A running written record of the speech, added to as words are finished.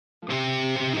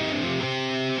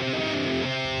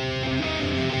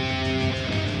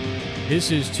This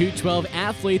is 212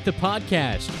 Athlete, the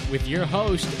podcast, with your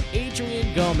host,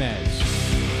 Adrian Gomez.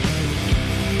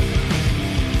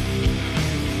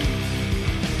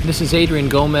 This is Adrian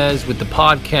Gomez with the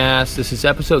podcast. This is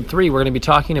episode 3. We're going to be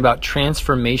talking about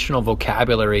transformational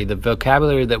vocabulary, the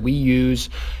vocabulary that we use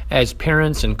as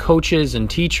parents and coaches and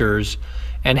teachers,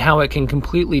 and how it can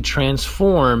completely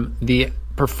transform the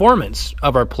performance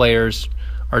of our players,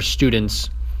 our students,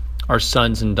 our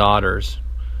sons and daughters.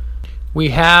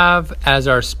 We have as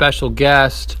our special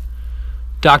guest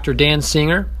Dr. Dan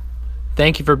Singer.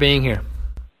 Thank you for being here.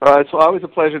 It's always a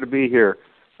pleasure to be here.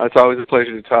 It's always a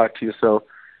pleasure to talk to you, so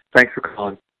thanks for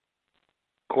calling.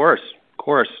 Of course.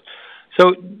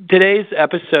 So today's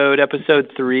episode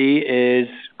 3, is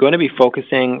going to be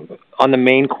focusing on the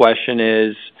main question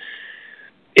is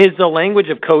the language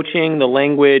of coaching, the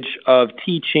language of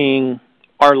teaching,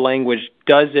 our language,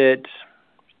 does it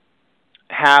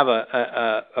have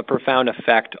a profound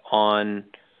effect on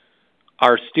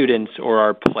our students or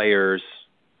our players?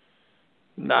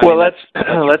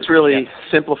 Let's really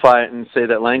simplify it and say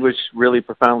that language really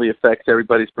profoundly affects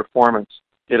everybody's performance.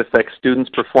 It affects students'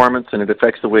 performance, and it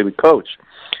affects the way we coach.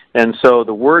 And so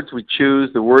the words we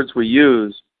choose, the words we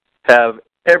use, have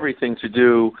everything to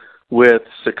do with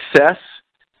success.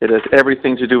 It has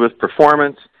everything to do with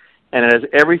performance, and it has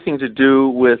everything to do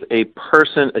with a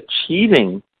person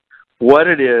achieving what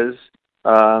it is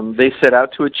they set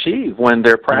out to achieve when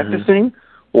they're practicing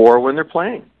or when they're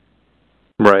playing.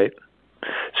 Right.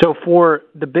 So for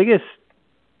the biggest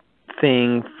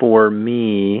thing for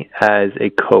me as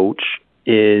a coach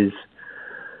is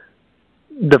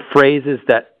the phrases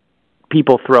that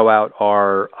people throw out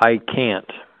are "I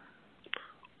can't"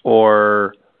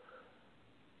 or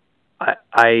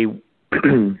I've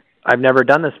never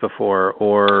done this before,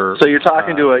 or so you're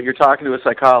talking to a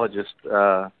psychologist,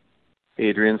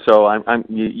 Adrian. So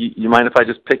you mind if I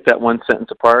just pick that one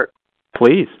sentence apart?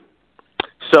 Please.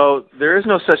 So there is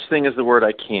no such thing as the word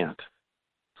 "I can't."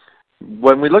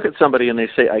 When we look at somebody and they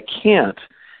say "I can't,"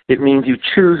 it means you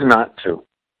choose not to.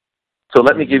 So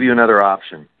let me give you another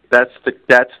option. That's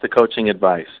the coaching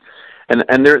advice.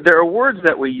 And there are words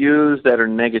that we use that are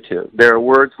negative. There are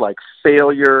words like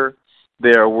failure.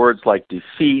 There are words like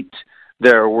defeat.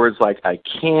 There are words like "I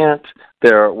can't."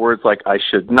 There are words like "I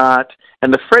should not."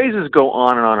 And the phrases go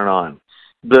on and on and on.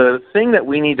 The thing that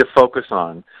we need to focus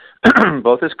on,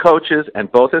 both as coaches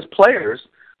and both as players,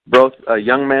 both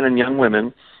young men and young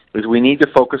women, is we need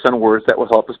to focus on words that will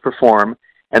help us perform.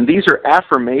 And these are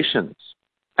affirmations.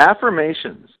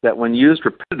 Affirmations that when used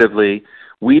repetitively,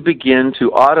 we begin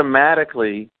to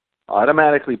automatically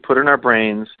put in our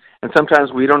brains, and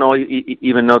sometimes we don't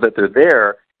even know that they're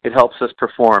there. It helps us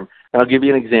perform. And I'll give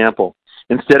you an example.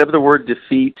 Instead of the word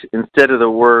defeat, instead of the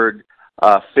word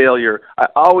failure, I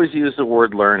always use the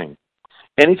word learning.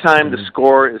 Anytime the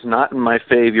score is not in my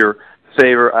favor,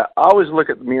 I always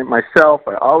look at myself.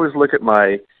 I always look at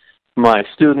my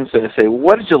students and I say,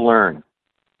 "What did you learn?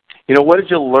 What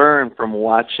did you learn from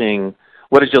watching?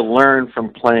 What did you learn from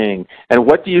playing? And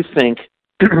what do you think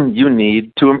you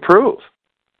need to improve?"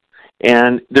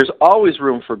 And there's always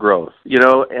room for growth,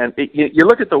 And you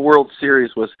look at the World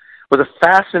Series was a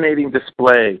fascinating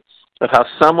display of how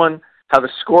the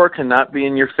score cannot be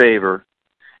in your favor,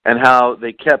 and how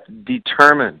they kept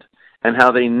determined, and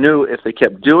how they knew if they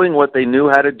kept doing what they knew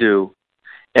how to do,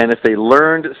 and if they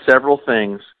learned several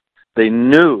things, they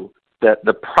knew that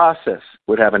the process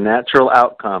would have a natural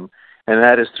outcome, and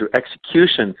that is through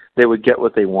execution they would get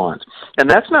what they want. And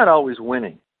that's not always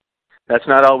winning.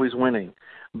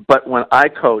 But when I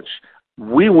coach,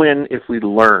 we win if we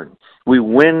learn. We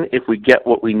win if we get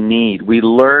what we need. We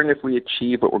learn if we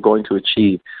achieve what we're going to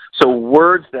achieve. So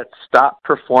words that stop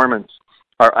performance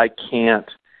are "I can't."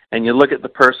 And you look at the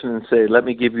person and say, "Let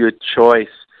me give you a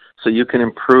choice so you can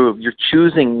improve." You're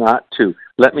choosing not to.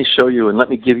 Let me show you and let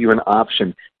me give you an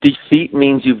option. Defeat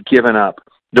means you've given up.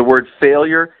 The word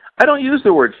failure, I don't use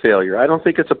the word failure. I don't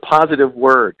think it's a positive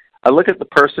word. I look at the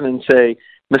person and say,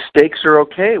 mistakes are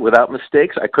okay. Without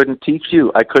mistakes, I couldn't teach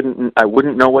you. I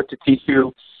wouldn't know what to teach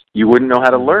you. You wouldn't know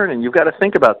how to learn, and you've got to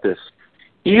think about this.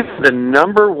 Even the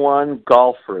number one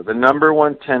golfer, the number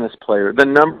one tennis player, the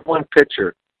number one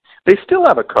pitcher, they still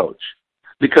have a coach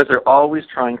because they're always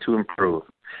trying to improve.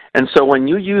 And so when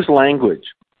you use language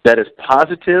that is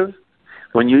positive,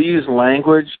 when you use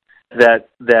language that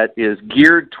is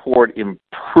geared toward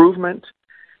improvement,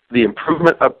 the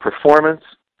improvement of performance,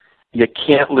 you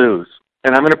can't lose.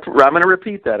 And I'm going to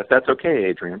repeat that, if that's okay,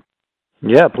 Adrian.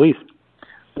 Yeah, please.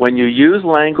 When you use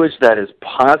language that is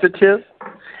positive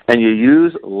and you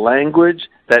use language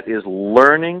that is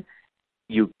learning,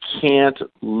 you can't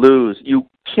lose. You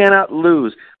cannot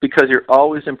lose because you're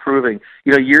always improving.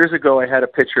 Years ago I had a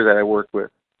pitcher that I worked with,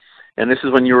 and this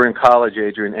is when you were in college,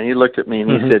 Adrian, and he looked at me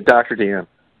and he said, Dr. Dan,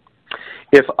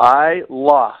 if I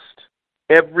lost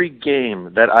every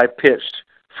game that I pitched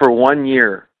for 1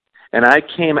 year and I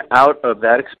came out of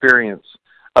that experience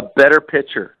a better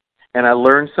pitcher and I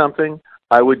learned something,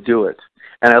 I would do it.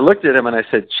 And I looked at him and I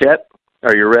said, Chet,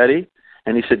 are you ready?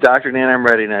 And he said, Dr. Dan, I'm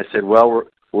ready. And I said, well,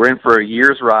 we're in for a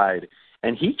year's ride.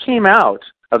 And he came out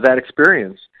of that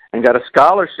experience and got a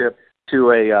scholarship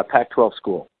to a Pac-12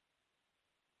 school.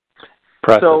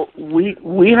 Impressive. So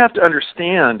we have to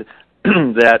understand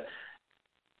that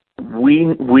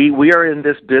we are in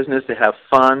this business to have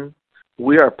fun.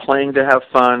 We are playing to have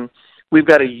fun. We've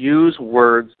got to use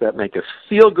words that make us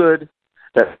feel good,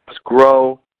 that help us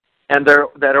grow, and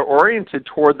that are oriented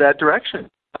toward that direction.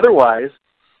 Otherwise,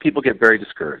 people get very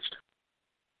discouraged.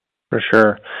 For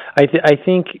sure. I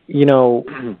think,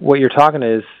 what you're talking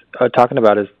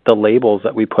about is the labels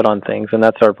that we put on things, and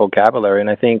that's our vocabulary. And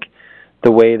I think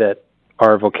the way that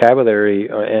our vocabulary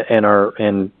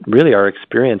and really our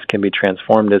experience can be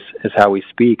transformed is how we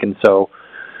speak. And so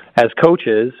as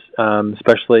coaches,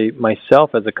 especially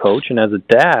myself as a coach and as a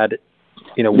dad,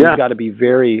 we've got to be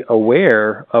very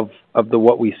aware of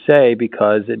what we say,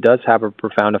 because it does have a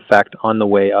profound effect on the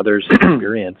way others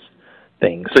experience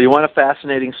things. So you want a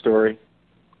fascinating story?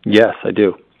 Yes, I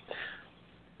do.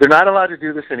 They're not allowed to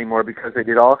do this anymore because they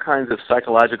did all kinds of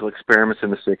psychological experiments in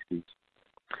the 60s.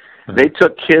 Mm-hmm. They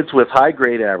took kids with high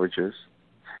grade averages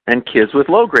and kids with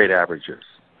low grade averages.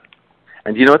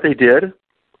 And do you know what they did?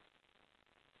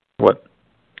 What?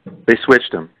 They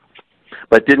switched them,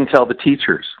 but didn't tell the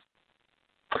teachers.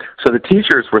 So the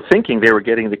teachers were thinking they were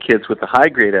getting the kids with the high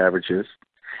grade averages,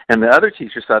 and the other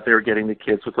teachers thought they were getting the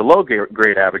kids with the low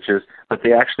grade averages, but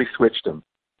they actually switched them.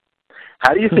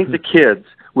 How do you think the kids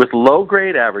with low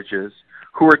grade averages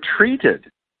who were treated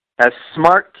as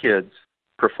smart kids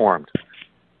performed?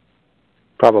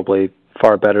 Probably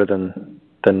far better than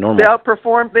normal. They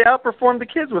outperformed the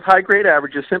kids with high grade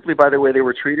averages simply by the way they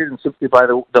were treated and simply by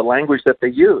the language that they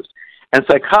used. And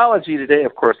psychology today,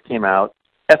 of course, came out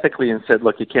ethically and said,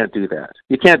 look, you can't do that.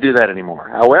 You can't do that anymore.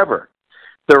 However,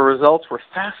 the results were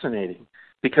fascinating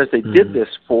because they did this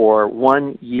for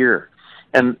 1 year.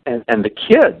 And the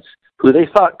kids who they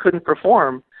thought couldn't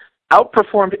perform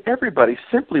outperformed everybody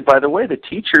simply by the way the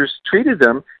teachers treated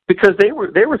them, because they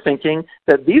were thinking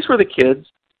that these were the kids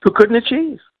who couldn't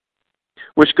achieve,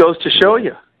 which goes to show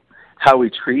you how we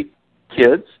treat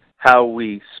kids, how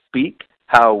we speak,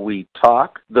 how we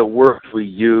talk, the words we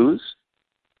use.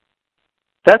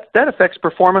 That affects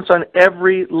performance on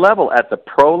every level, at the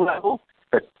pro level,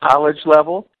 the college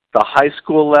level, the high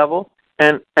school level,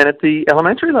 and at the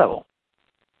elementary level.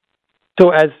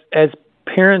 So as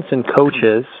parents and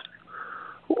coaches,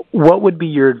 what would be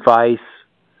your advice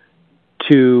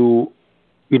to,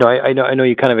 I know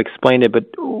you kind of explained it, but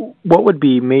what would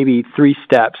be maybe 3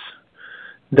 steps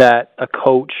that a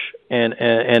coach and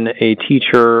a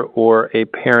teacher or a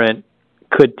parent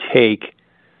could take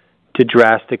to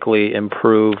drastically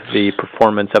improve the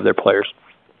performance of their players?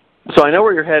 So I know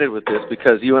where you're headed with this,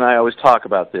 because you and I always talk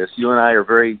about this. You and I are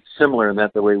very similar in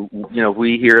that the way,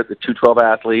 we here at the 212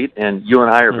 Athlete, and you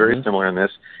and I are very similar in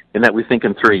this, in that we think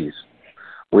in threes.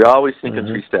 We always think in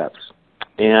 3 steps.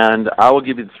 And I will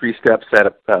give you the 3 steps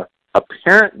that a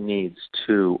parent needs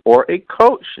to, or a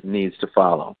coach needs to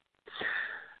follow.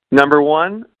 Number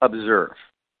 1, observe.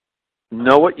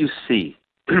 Know what you see.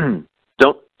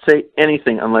 Don't say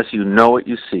anything unless you know what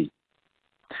you see.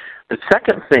 The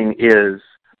second thing is,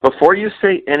 before you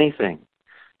say anything,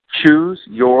 choose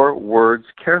your words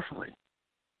carefully.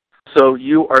 So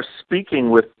you are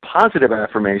speaking with positive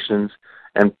affirmations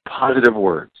and positive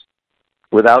words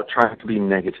without trying to be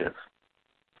negative.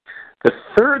 The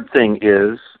third thing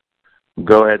is,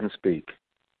 go ahead and speak.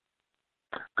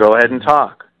 Go ahead and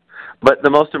talk. But the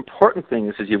most important thing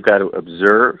is you've got to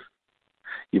observe.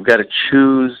 You've got to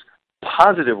choose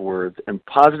positive words and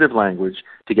positive language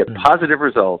to get positive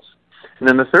results. And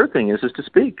then the third thing is to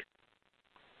speak.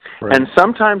 Right. And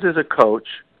sometimes as a coach,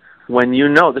 when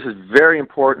this is very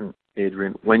important,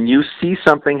 Adrian, when you see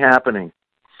something happening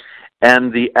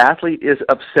and the athlete is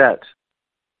upset,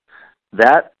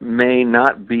 that may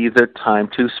not be the time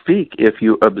to speak. If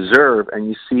you observe and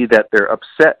you see that they're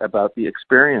upset about the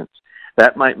experience,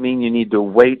 that might mean you need to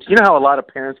wait. You know how a lot of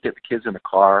parents get the kids in the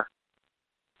car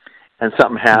and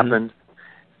something happened?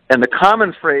 And the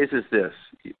common phrase is this: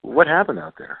 what happened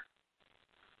out there?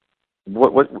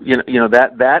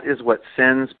 That is what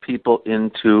sends people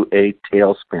into a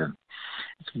tailspin.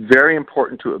 It's very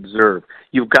important to observe.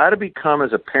 You've got to become,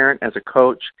 as a parent, as a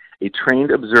coach, a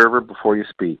trained observer before you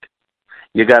speak.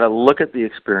 You got to look at the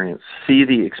experience, see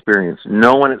the experience,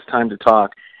 know when it's time to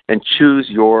talk, and choose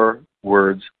your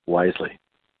words wisely.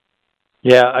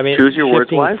 Yeah, I mean, choose your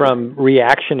words wisely. From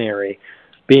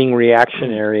being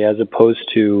reactionary as opposed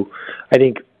to, I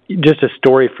think, just a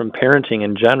story from parenting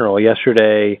in general.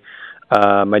 Yesterday,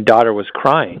 my daughter was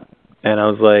crying, and I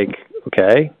was like,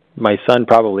 okay, my son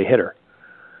probably hit her.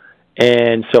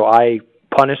 And so I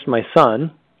punished my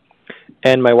son,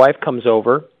 and my wife comes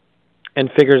over and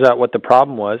figures out what the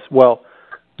problem was. Well,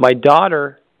 my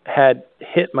daughter had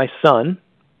hit my son,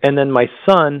 and then my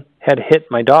son had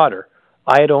hit my daughter.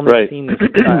 I had only seen this.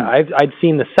 I'd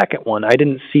seen the second one. I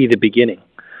didn't see the beginning.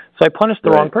 So I punished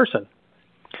the wrong person.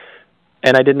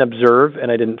 And I didn't observe,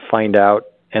 and I didn't find out,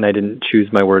 and I didn't choose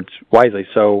my words wisely.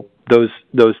 So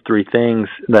those three things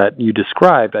that you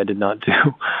described, I did not do.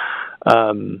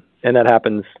 And that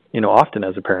happens, often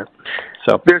as a parent.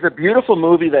 So there's a beautiful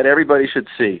movie that everybody should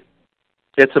see.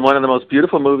 It's one of the most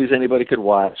beautiful movies anybody could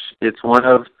watch. It's one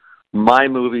of my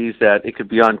movies that it could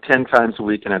be on 10 times a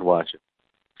week and I'd watch it.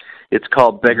 It's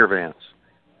called Beggar Vance.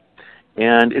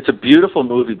 And it's a beautiful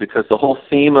movie because the whole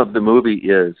theme of the movie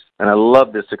is, and I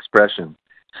love this expression,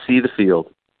 see the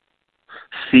field.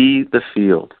 See the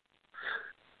field.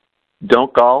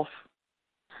 Don't golf.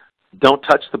 Don't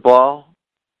touch the ball.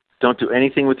 Don't do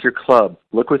anything with your club.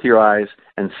 Look with your eyes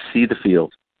and see the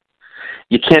field.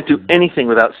 You can't do anything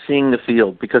without seeing the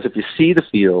field, because if you see the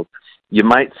field, you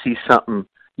might see something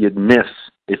you'd miss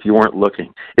if you weren't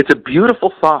looking. It's a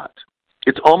beautiful thought.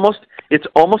 It's almost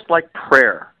like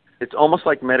prayer. It's almost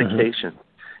like meditation.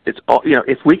 It's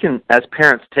if we can, as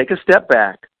parents, take a step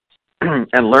back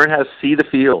and learn how to see the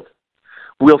field,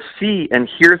 we'll see and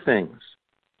hear things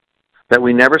that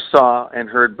we never saw and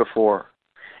heard before.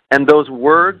 And those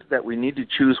words that we need to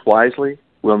choose wisely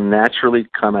will naturally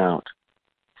come out.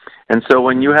 And so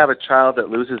when you have a child that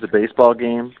loses a baseball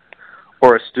game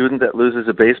or a student that loses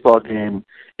a baseball game,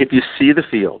 if you see the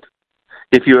field,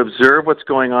 if you observe what's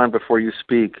going on before you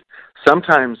speak,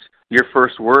 sometimes your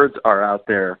first words are out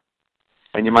there,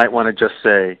 and you might want to just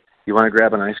say, "You want to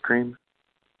grab an ice cream?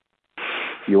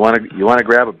 You want to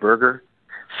grab a burger?"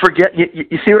 Forget.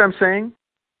 You see what I'm saying?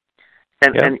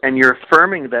 And you're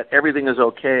affirming that everything is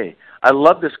okay. I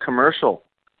love this commercial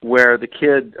where the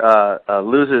kid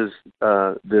loses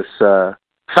this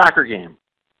soccer game,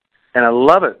 and I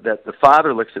love it that the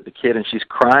father looks at the kid and she's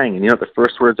crying, and you know what the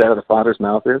first words out of the father's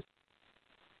mouth is?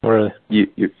 Really?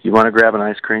 You want to grab an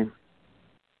ice cream?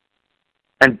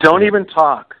 And don't even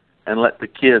talk, and let the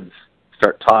kids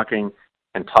start talking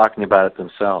and talking about it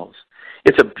themselves.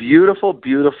 It's a beautiful,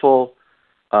 beautiful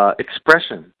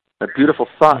expression, a beautiful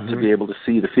thought to be able to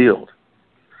see the field.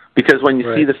 Because when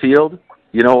you see the field,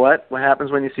 you know what? What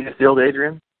happens when you see the field,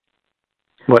 Adrian?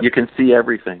 What? You can see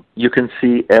everything. You can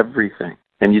see everything,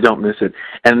 and you don't miss it.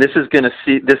 And this is going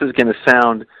to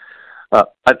sound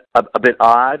a bit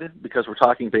odd because we're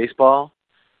talking baseball,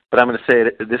 but I'm going to say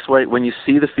it this way. When you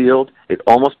see the field, it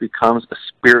almost becomes a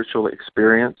spiritual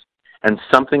experience, and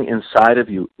something inside of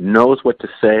you knows what to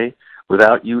say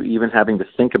without you even having to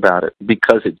think about it,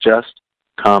 because it just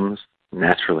comes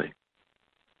naturally.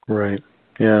 Right.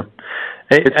 Yeah.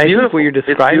 I think what you're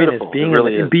describing is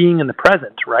being in the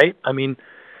present, right? I mean,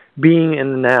 being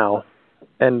in the now,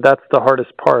 and that's the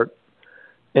hardest part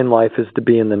in life, is to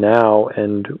be in the now,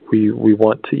 and we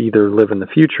want to either live in the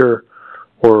future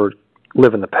or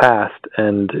live in the past,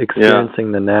 and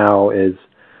experiencing the now is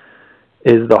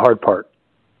the hard part.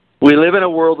 We live in a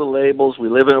world of labels. We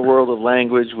live in a world of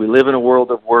language. We live in a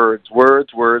world of words.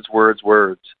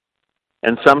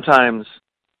 And sometimes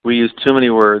we use too many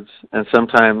words, and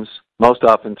sometimes, most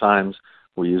oftentimes,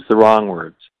 we use the wrong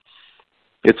words.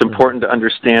 It's important to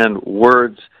understand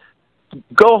words.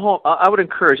 Go home. I would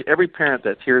encourage every parent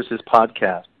that hears this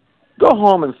podcast, go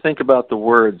home and think about the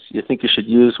words you think you should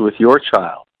use with your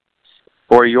child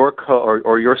or your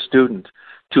or your student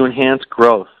to enhance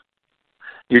growth.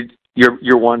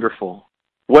 You're wonderful.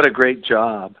 What a great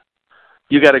job.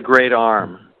 You got a great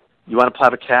arm. You want to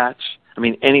have a catch? I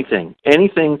mean, anything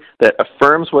that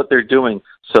affirms what they're doing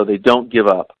so they don't give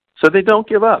up.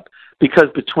 Because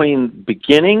between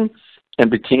beginning and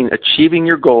between achieving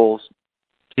your goals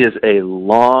is a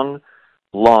long,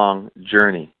 long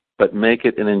journey. But make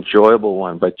it an enjoyable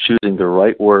one by choosing the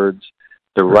right words,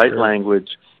 the right language.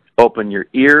 Open your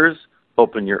ears,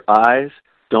 open your eyes.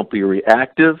 Don't be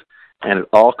reactive. And it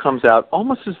all comes out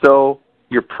almost as though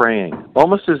you're praying,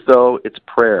 almost as though it's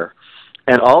prayer.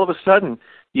 And all of a sudden,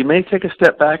 you may take a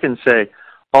step back and say,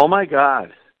 "Oh my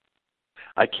God,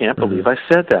 I can't believe I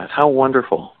said that. How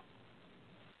wonderful."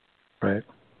 Right.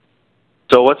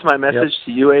 So what's my message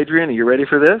to you, Adrian? Are you ready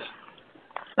for this?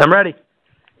 I'm ready.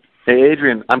 Hey,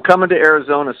 Adrian, I'm coming to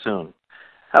Arizona soon.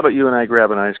 How about you and I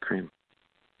grab an ice cream?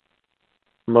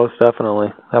 Most definitely.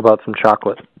 How about some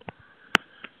chocolate?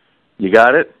 You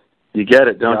got it? You get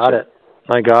it, don't you? Got it.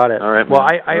 I got it. All right. Well,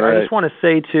 I just want to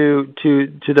say to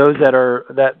those that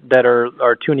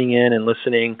are tuning in and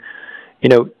listening,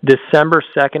 December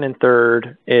 2nd and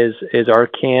 3rd is our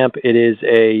camp. It is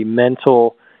a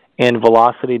mental and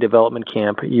velocity development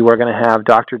camp. You are going to have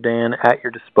Dr. Dan at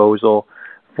your disposal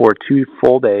for 2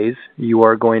 full days. You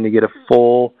are going to get a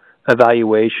full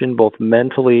evaluation, both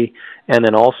mentally and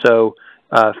then also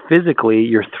physically,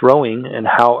 your throwing and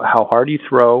how hard you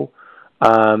throw.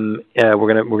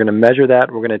 We're gonna measure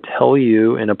that. We're gonna tell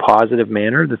you in a positive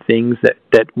manner the things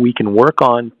that we can work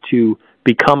on to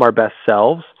become our best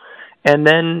selves, and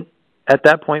then at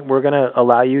that point we're gonna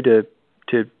allow you to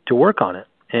work on it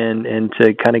and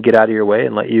to kind of get out of your way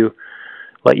and let you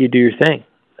do your thing.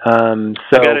 So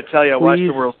I got to tell you, I watched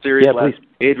the World Series.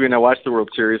 Adrian, I watched the World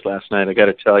Series last night. I got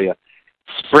to tell you,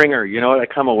 Springer. You know what I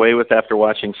come away with after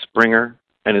watching Springer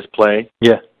and his play?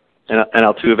 Yeah. And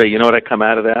Altuve. You know what I come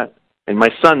out of that? And my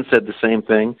son said the same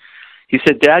thing. He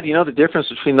said, Dad, you know the difference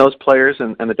between those players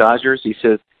and the Dodgers? He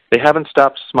says, they haven't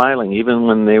stopped smiling even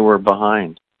when they were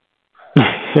behind.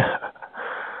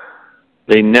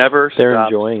 They never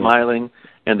stopped smiling,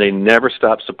 and they never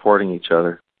stopped supporting each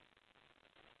other.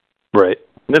 Right.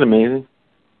 Isn't it amazing?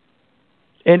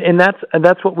 And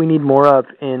that's what we need more of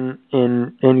in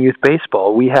youth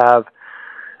baseball. We have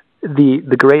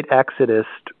the great exodus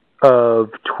of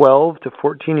 12 to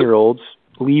 14-year-olds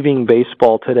leaving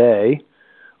baseball today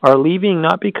are leaving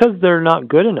not because they're not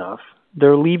good enough.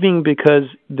 They're leaving because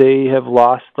they have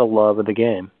lost the love of the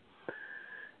game.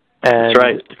 And that's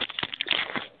right.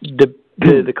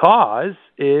 The cause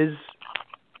is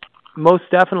most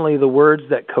definitely the words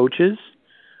that coaches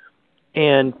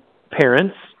and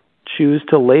parents choose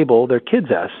to label their kids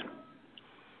as.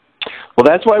 Well,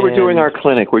 that's why we're doing our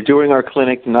clinic. We're doing our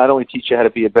clinic to not only teach you how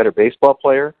to be a better baseball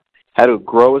player, how to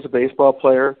grow as a baseball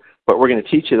player, but we're going to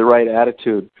teach you the right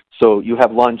attitude so you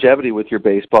have longevity with your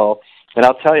baseball. And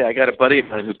I'll tell you, I got a buddy of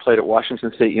mine who played at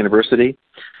Washington State University.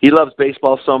 He loves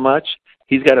baseball so much,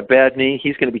 he's got a bad knee.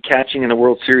 He's going to be catching in the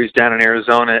World Series down in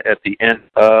Arizona at the end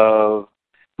of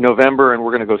November, and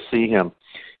we're going to go see him.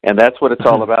 And that's what it's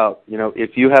all about.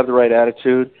 If you have the right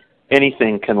attitude,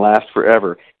 anything can last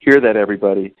forever. Hear that,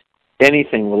 everybody.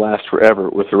 Anything will last forever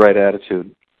with the right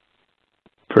attitude.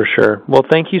 For sure. Well,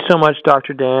 thank you so much,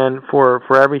 Dr. Dan, for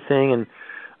everything, and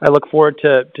I look forward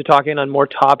to talking on more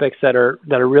topics that are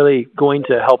really going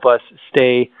to help us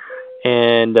stay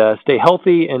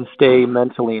healthy and stay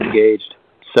mentally engaged.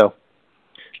 So,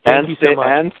 thank you so much.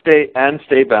 And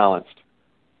stay balanced.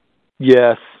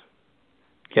 Yes,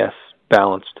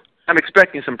 balanced. I'm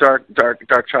expecting some dark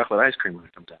chocolate ice cream when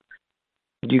it comes down.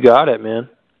 You got it, man.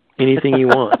 Anything you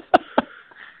want.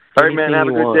 All right, man. Have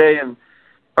a good day. And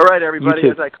all right, everybody.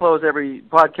 As I close every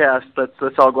podcast,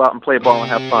 let's all go out and play ball and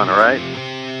have fun. All right.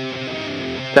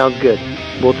 Sounds good.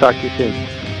 We'll talk to you soon.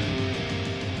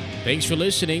 Thanks for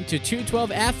listening to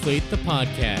 212 Athlete, the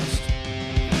podcast.